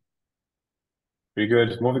helps you. Very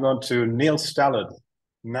good. Moving on to Neil Stallard.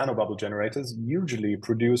 Nanobubble generators usually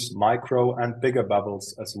produce micro and bigger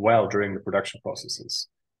bubbles as well during the production processes.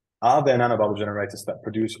 Are there nanobubble generators that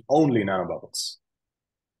produce only nanobubbles?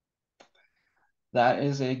 That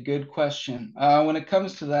is a good question. When it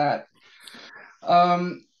comes to that,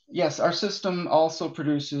 yes, our system also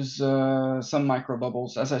produces some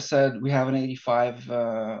microbubbles. As I said, we have an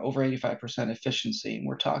over 85% efficiency, and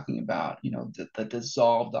we're talking about the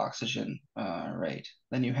dissolved oxygen rate.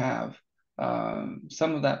 Then you have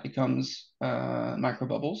some of that becomes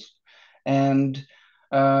microbubbles, and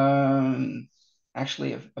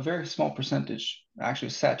actually a very small percentage actually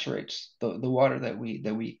saturates the water that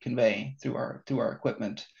we convey through our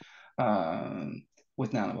equipment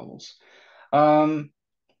with nanobubbles.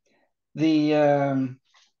 The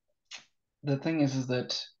thing is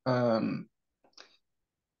that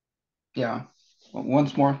yeah,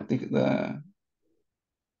 once more, I think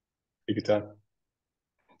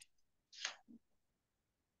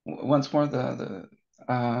once more the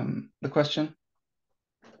question.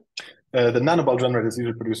 The nanobubble generators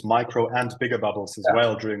usually produce micro and bigger bubbles as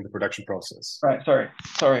well during the production process. Right. Sorry.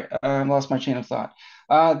 I lost my chain of thought.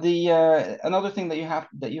 Another thing that you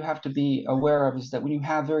have to be aware of is that when you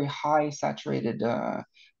have very high saturated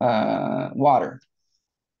water,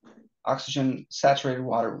 oxygen saturated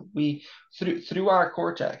water. We through our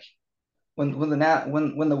cortex, when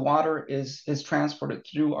the water is transported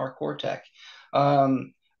through our cortex,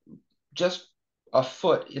 um, just a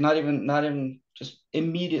foot, not even just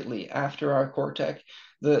immediately after our cortex,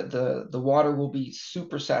 the water will be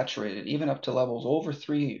super saturated, even up to levels over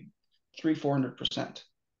 400%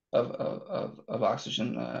 of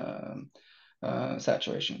oxygen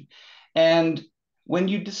saturation. And when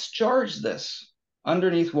you discharge this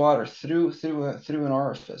underneath water through an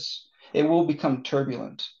orifice, it will become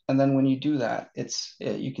turbulent. And then when you do that,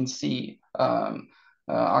 you can see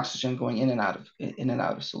oxygen going in and out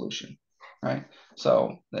of solution, right?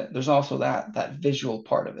 So there's also that visual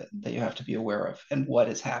part of it that you have to be aware of, and what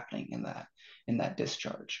is happening in that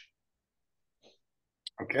discharge.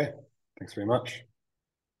 Okay, thanks very much.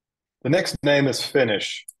 The next name is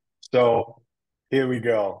Finnish. So here we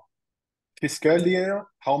go. Fiskelier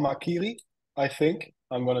Haumakiri, I think.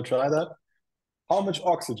 I'm going to try that. How much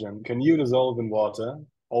oxygen can you dissolve in water,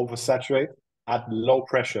 oversaturate at low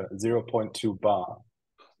pressure, 0.2 bar?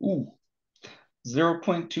 Ooh,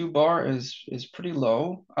 0.2 bar is pretty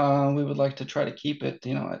low. We would like to try to keep it,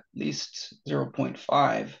 at least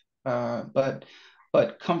 0.5,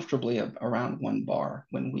 but comfortably around 1 bar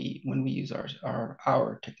when we use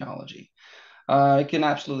our technology. It can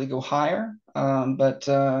absolutely go higher, but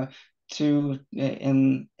to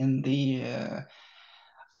in the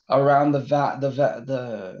around the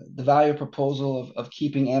value proposal of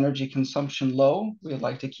keeping energy consumption low, we'd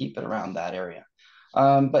like to keep it around that area.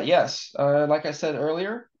 But yes, like I said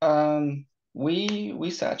earlier,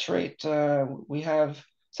 we saturate. We have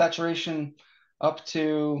saturation up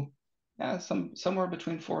to somewhere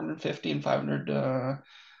between 450 and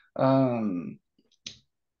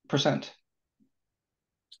 500%.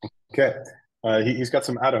 Okay. He's got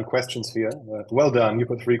some add-on questions here. Well done. You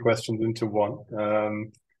put 3 questions into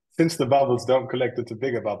one. Since the bubbles don't collect into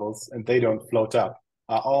bigger bubbles and they don't float up,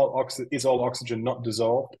 is all oxygen not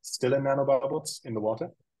dissolved still in nanobubbles in the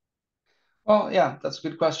water? Well, yeah, that's a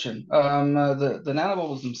good question. The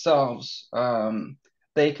nanobubbles themselves,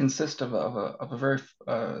 they consist of a very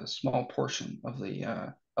small portion of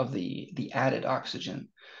the added oxygen.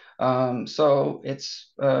 So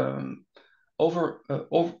it's over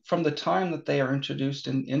from the time that they are introduced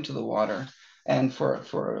into the water, and for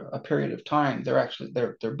a period of time, they're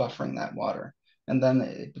buffering that water, and then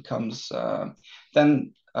it becomes the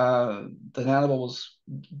nanobubbles,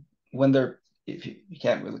 when they're, if you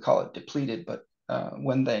can't really call it depleted, but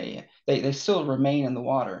when they still remain in the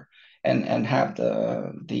water and have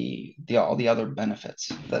all the other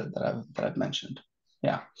benefits that I've mentioned.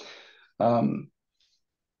 Yeah. I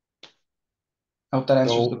hope that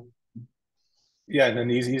answers the. So, yeah, and then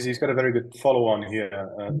he's got a very good follow-on here.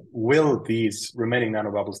 Will these remaining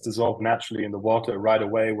nanobubbles dissolve naturally in the water right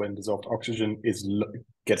away when dissolved oxygen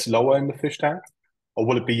gets lower in the fish tank? Or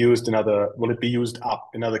will it be used up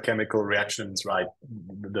in other chemical reactions, right?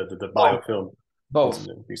 The biofilm, Both.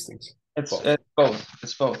 these things. It's both.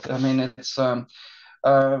 It's both. I mean, it's in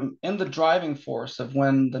the driving force of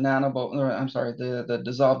when the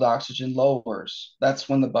dissolved oxygen lowers. That's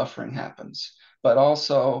when the buffering happens. But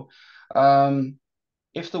also,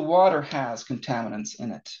 if the water has contaminants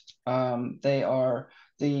in it, they are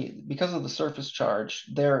because of the surface charge,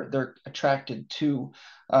 they're attracted to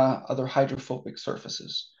other hydrophobic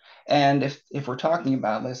surfaces. And if we're talking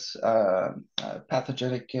about this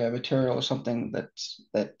pathogenic material or something that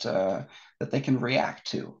they can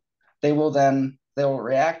react to, they will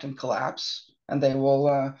react and collapse, and they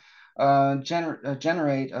will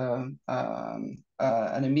generate an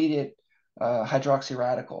immediate hydroxy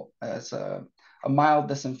radical as a mild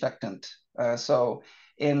disinfectant. So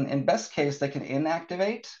in best case, they can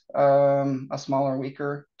inactivate a smaller,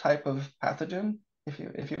 weaker type of pathogen, if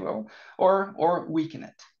you will, or weaken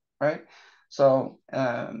it, right? So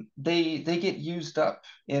they get used up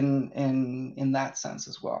in that sense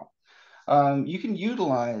as well. You can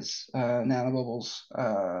utilize nanobubbles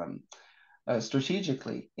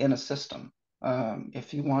strategically in a system.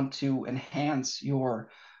 If you want to enhance your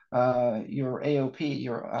AOP,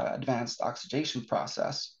 your advanced oxidation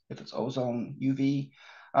process, if it's ozone, UV,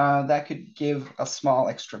 that could give a small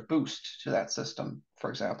extra boost to that system. For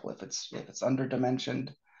example, if it's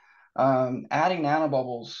underdimensioned, adding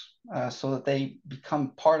nanobubbles so that they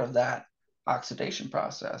become part of that oxidation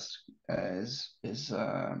process is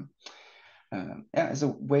a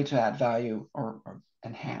way to add value or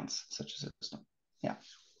enhance such a system. Yeah.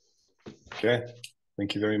 Okay,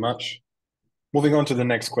 thank you very much. Moving on to the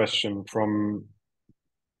next question from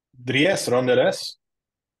Dries Ronderes.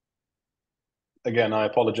 Again, I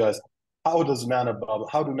apologize. how do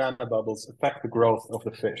nanobubbles affect the growth of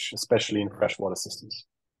the fish, especially in freshwater systems?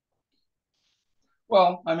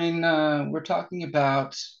 Well, I mean, we're talking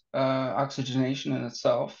about oxygenation in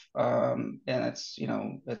itself, and it's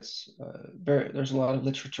it's very. There's a lot of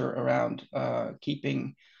literature around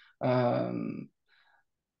keeping um,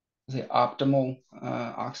 the optimal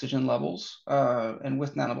oxygen levels, and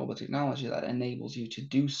with nanobubble technology, that enables you to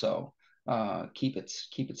do so. Keep it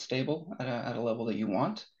stable at a level that you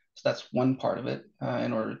want. So that's one part of it,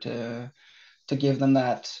 in order to give them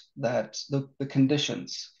the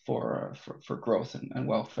conditions for growth and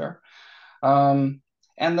welfare. Um,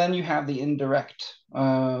 and then you have the indirect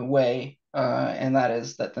way, and that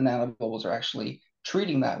is that the nanobubbles are actually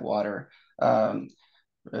treating that water, um,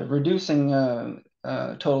 reducing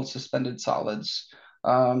total suspended solids,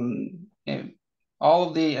 and all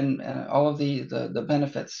of all of the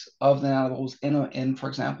benefits of the nanobubbles in, for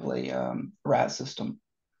example, a RAS system,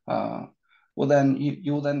 uh, will then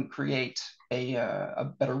you will then create a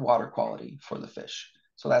better water quality for the fish.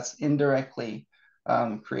 So that's indirectly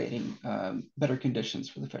creating better conditions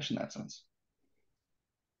for the fish in that sense.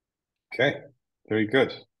 Okay, very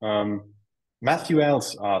good. Matthew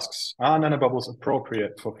Els asks, are nanobubbles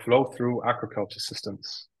appropriate for flow-through aquaculture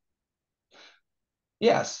systems?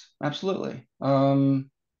 Yes, absolutely. We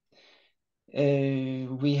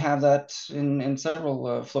have that in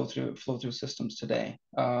several flow through systems today.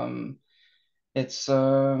 It's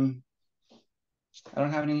I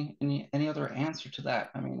don't have any other answer to that.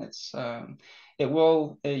 I mean, it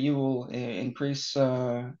will you will increase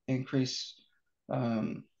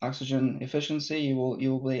oxygen efficiency. You will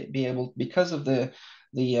be able, because of the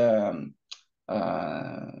there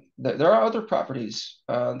are other properties.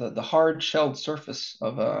 The hard shelled surface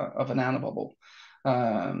of a nanobubble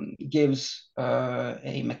gives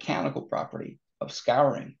a mechanical property of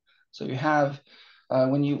scouring. So you have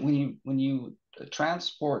when you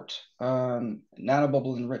transport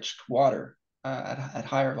nanobubble enriched water at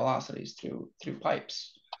higher velocities through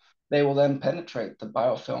pipes, they will then penetrate the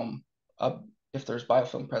biofilm, if there's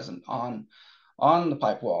biofilm present on the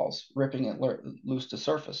pipe walls, ripping it loose to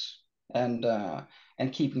surface, and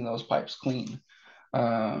keeping those pipes clean.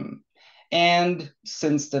 Um, and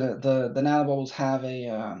since the nanobubbles have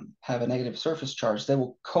a negative surface charge, they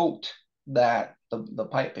will coat the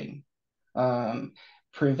piping, um,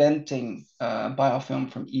 preventing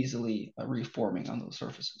biofilm from easily reforming on those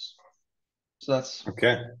surfaces. So that's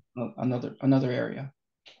Okay, another area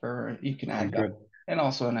where you can very add value, good. and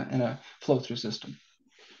also in a flow through system.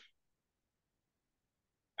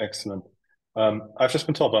 Excellent. I've just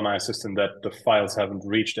been told by my assistant that the files haven't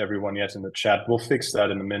reached everyone yet in the chat. We'll fix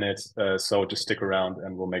that in a minute, so just stick around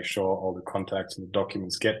and we'll make sure all the contacts and the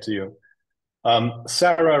documents get to you.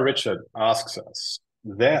 Sarah Richard asks us,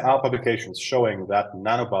 there are publications showing that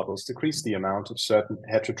nanobubbles decrease the amount of certain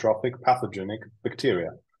heterotrophic pathogenic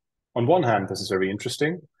bacteria. On one hand, this is very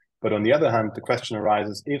interesting, but on the other hand, the question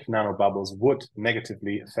arises if nanobubbles would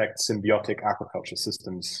negatively affect symbiotic aquaculture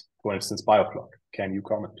systems, for instance, biofloc. Can you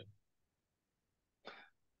comment?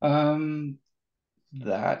 Um,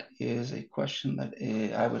 that is a question that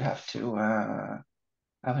I would have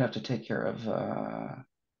to take care of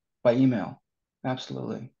by email.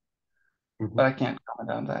 Absolutely. But I can't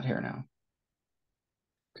comment on that here now.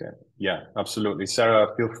 Okay. Yeah, absolutely.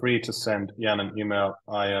 Sarah, feel free to send Jan an email.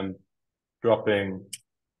 I am dropping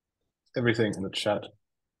everything in the chat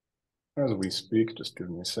as we speak. Just give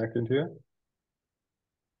me a second here.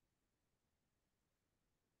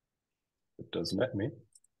 It doesn't let me.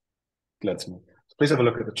 It lets me. So please have a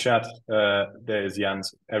look at the chat. There is Jan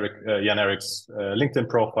Erik's LinkedIn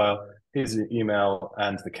profile, his email,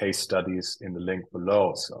 and the case studies in the link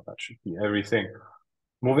below. So that should be everything.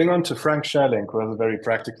 Moving on to Frank Scherling, who has a very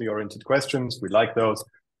practically oriented questions. We like those.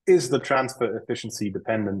 Is the transfer efficiency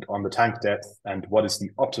dependent on the tank depth, and what is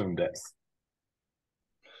the optimum depth?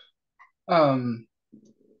 Well,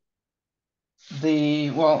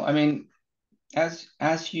 I mean, as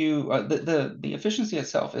you the efficiency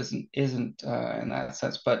itself isn't in that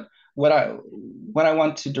sense, but what I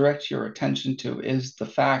want to direct your attention to is the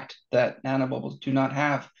fact that nanobubbles do not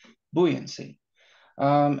have buoyancy.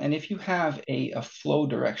 And if you have a flow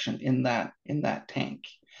direction in that tank,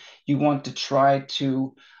 you want to try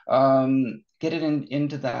to get it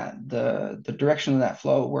into the direction of that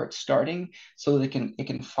flow where it's starting, so that it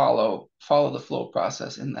can follow the flow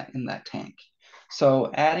process in that tank.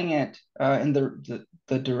 So adding it in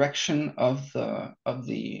the direction of the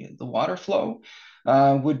water flow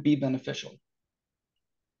would be beneficial.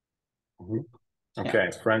 Okay,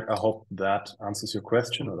 yeah. Frank, I hope that answers your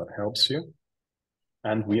question or that helps you.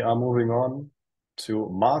 And we are moving on to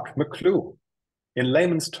Mark McClue. In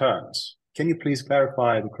layman's terms, can you please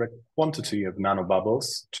clarify the correct quantity of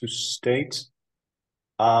nanobubbles to state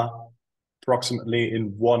approximately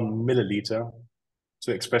in 1 milliliter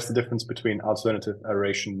to express the difference between alternative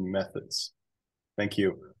aeration methods? Thank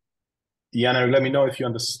you. Jana, let me know if you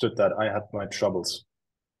understood that. I had my troubles.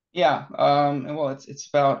 Yeah, and well, it's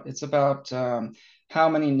about how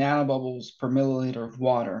many nanobubbles per milliliter of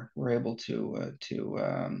water we're able to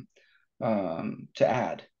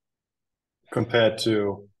add. Compared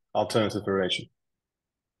to alternative aeration.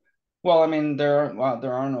 Well, I mean, there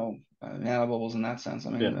are no nanobubbles in that sense. I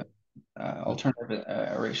mean, Yeah. alternative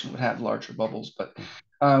aeration would have larger bubbles, but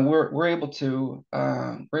we're able to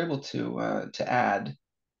add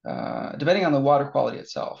depending on the water quality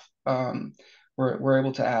itself. We're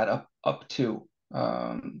able to add up to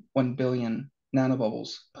 1 billion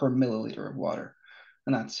nanobubbles per milliliter of water,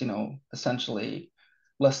 and that's essentially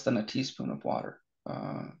less than a teaspoon of water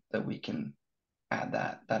that we can add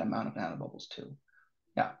that amount of nanobubbles to.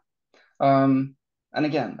 Yeah. And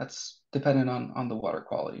again, that's dependent on the water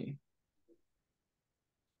quality.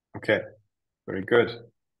 Okay, very good.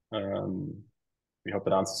 We hope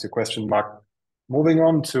that answers your question, Mark. Moving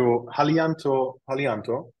on to Halianto.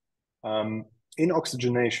 In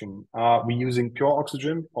oxygenation, are we using pure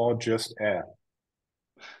oxygen or just air?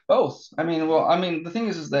 Both. I mean, the thing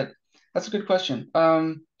is that that's a good question.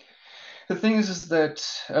 The thing is that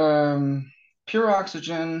pure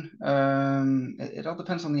oxygen, it all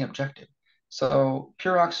depends on the objective. So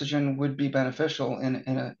pure oxygen would be beneficial in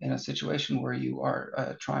a situation where you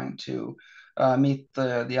are trying to meet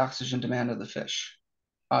the oxygen demand of the fish,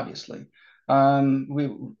 obviously.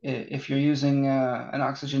 If you're using an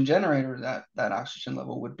oxygen generator, that oxygen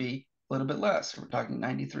level would be a little bit less. We're talking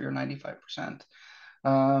 93 or 95%.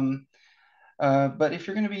 But if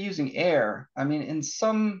you're going to be using air, I mean, in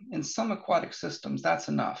some aquatic systems, that's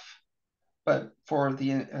enough. But for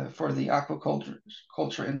the aquaculture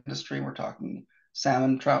industry, we're talking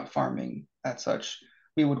salmon, trout farming, at such,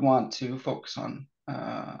 we would want to focus on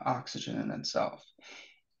oxygen in itself.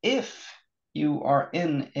 If you are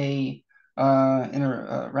in a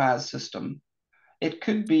RAS system, it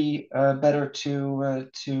could be better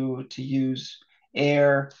to use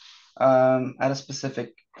air at a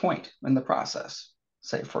specific point in the process.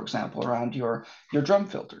 Say, for example, around your drum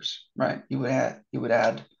filters, right? You would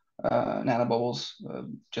add nanobubbles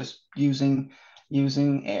just using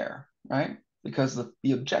air, right? Because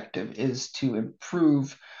the objective is to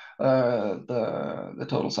improve the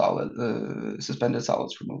total solid, the suspended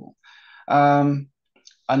solids removal.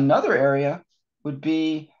 Another area would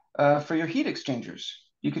be for your heat exchangers.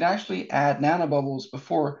 You could actually add nanobubbles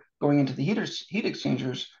before going into the heat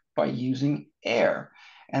exchangers by using air,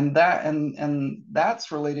 and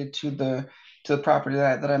that's related to the property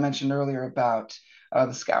that I mentioned earlier about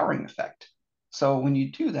the scouring effect. So when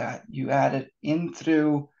you do that, you add it in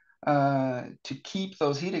through to keep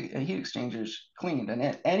those heat exchangers cleaned.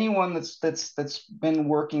 And anyone that's been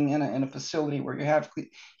working in a facility where you have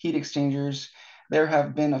heat exchangers, there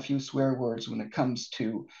have been a few swear words when it comes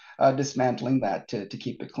to dismantling that to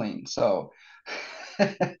keep it clean. So,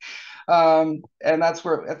 and that's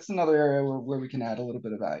another area where we can add a little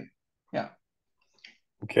bit of value. Yeah.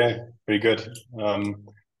 Okay, very good.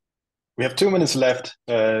 We have 2 minutes left.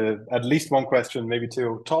 At least one question, maybe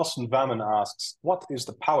two. Torsten Wammen asks, what is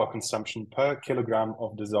the power consumption per kilogram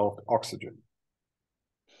of dissolved oxygen?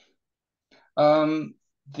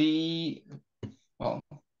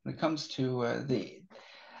 When it comes to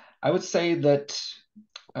I would say that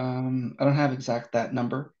I don't have that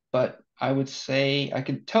number, but I would say I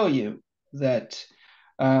can tell you that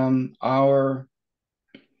our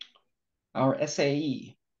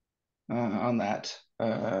SAE on that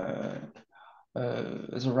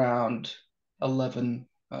is around 11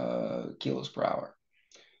 kilos per hour.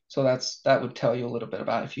 So that would tell you a little bit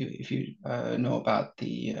about if you know about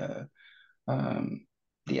the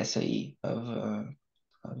SAE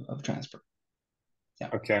of transport. Yeah.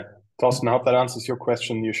 Okay. Torsten, I hope that answers your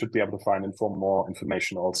question. You should be able to find more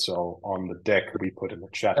information also on the deck we put in the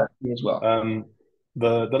chat. Me as well.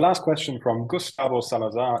 The last question from Gustavo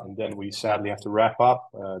Salazar, and then we sadly have to wrap up.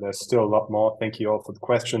 There's still a lot more. Thank you all for the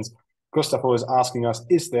questions. Gustavo is asking us,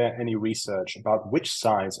 is there any research about which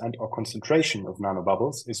size and or concentration of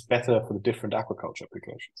nanobubbles is better for the different aquaculture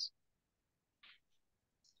applications?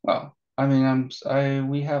 Well, I mean,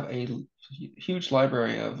 we have a huge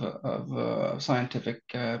library of scientific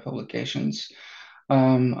publications.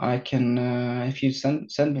 I can, if you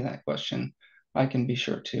send me that question, I can be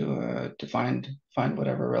sure to find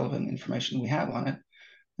whatever relevant information we have on it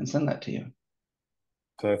and send that to you.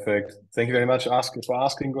 Perfect. Thank you very much for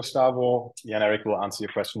asking, Gustavo. Jan Erik will answer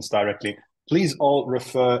your questions directly. Please all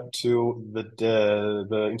refer to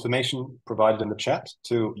the information provided in the chat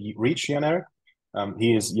to reach Jan Erik.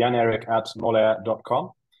 He is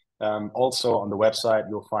janerik@moleaer.com. Also on the website,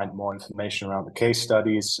 you'll find more information around the case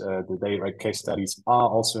studies. The direct case studies are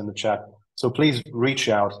also in the chat. So please reach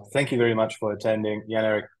out. Thank you very much for attending. Jan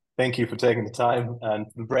Erik, thank you for taking the time and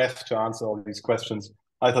the breath to answer all these questions.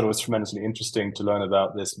 I thought it was tremendously interesting to learn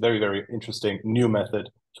about this very, very interesting new method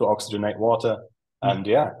to oxygenate water. And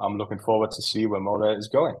yeah, I'm looking forward to see where Moleaer is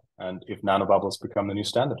going and if nanobubbles become the new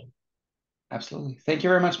standard. Absolutely. Thank you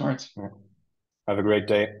very much, Moritz. Yeah. Have a great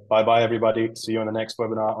day. Bye-bye, everybody. See you on the next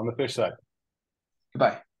webinar on the fish side.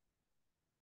 Goodbye.